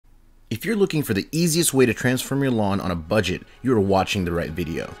If you're looking for the easiest way to transform your lawn on a budget, you are watching the right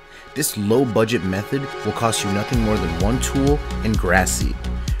video. This low budget method will cost you nothing more than one tool and grass seed.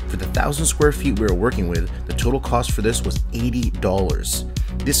 For the 1,000 square feet we were working with, the total cost for this was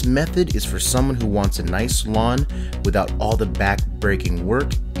 $80. This method is for someone who wants a nice lawn without all the back-breaking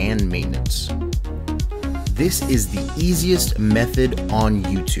work and maintenance. This is the easiest method on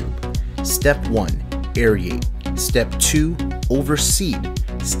YouTube. Step 1, aerate. Step 2, overseed.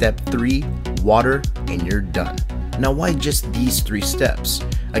 Step 3, water, and you're done. Now why just these 3 steps?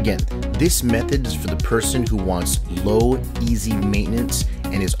 Again, this method is for the person who wants low, easy maintenance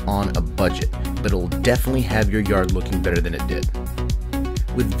and is on a budget, but it will definitely have your yard looking better than it did.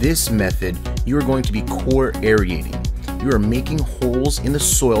 With this method, you are going to be core aerating. You are making holes in the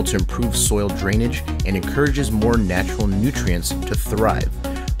soil to improve soil drainage and encourages more natural nutrients to thrive.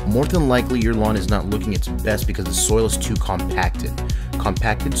 More than likely, your lawn is not looking its best because the soil is too compacted.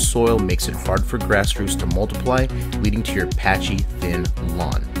 Compacted soil makes it hard for grass roots to multiply, leading to your patchy, thin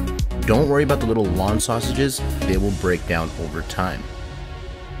lawn. Don't worry about the little lawn sausages, they will break down over time.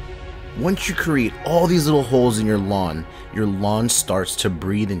 Once you create all these little holes in your lawn starts to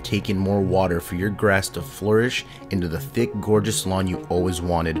breathe and take in more water for your grass to flourish into the thick, gorgeous lawn you always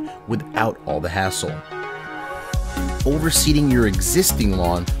wanted without all the hassle. Overseeding your existing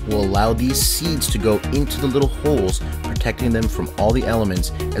lawn will allow these seeds to go into the little holes, protecting them from all the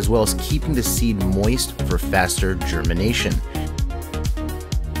elements, as well as keeping the seed moist for faster germination.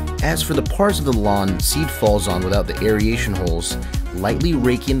 As for the parts of the lawn seed falls on without the aeration holes, lightly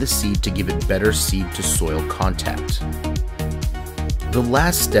rake in the seed to give it better seed to soil contact. The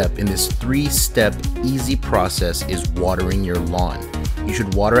last step in this 3-step easy process is watering your lawn. You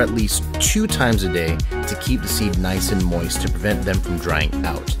should water at least 2 times a day to keep the seed nice and moist to prevent them from drying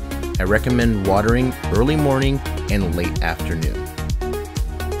out. I recommend watering early morning and late afternoon.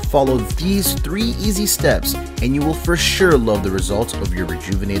 Follow these 3 easy steps and you will for sure love the results of your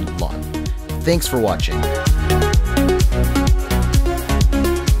rejuvenated lawn. Thanks for watching.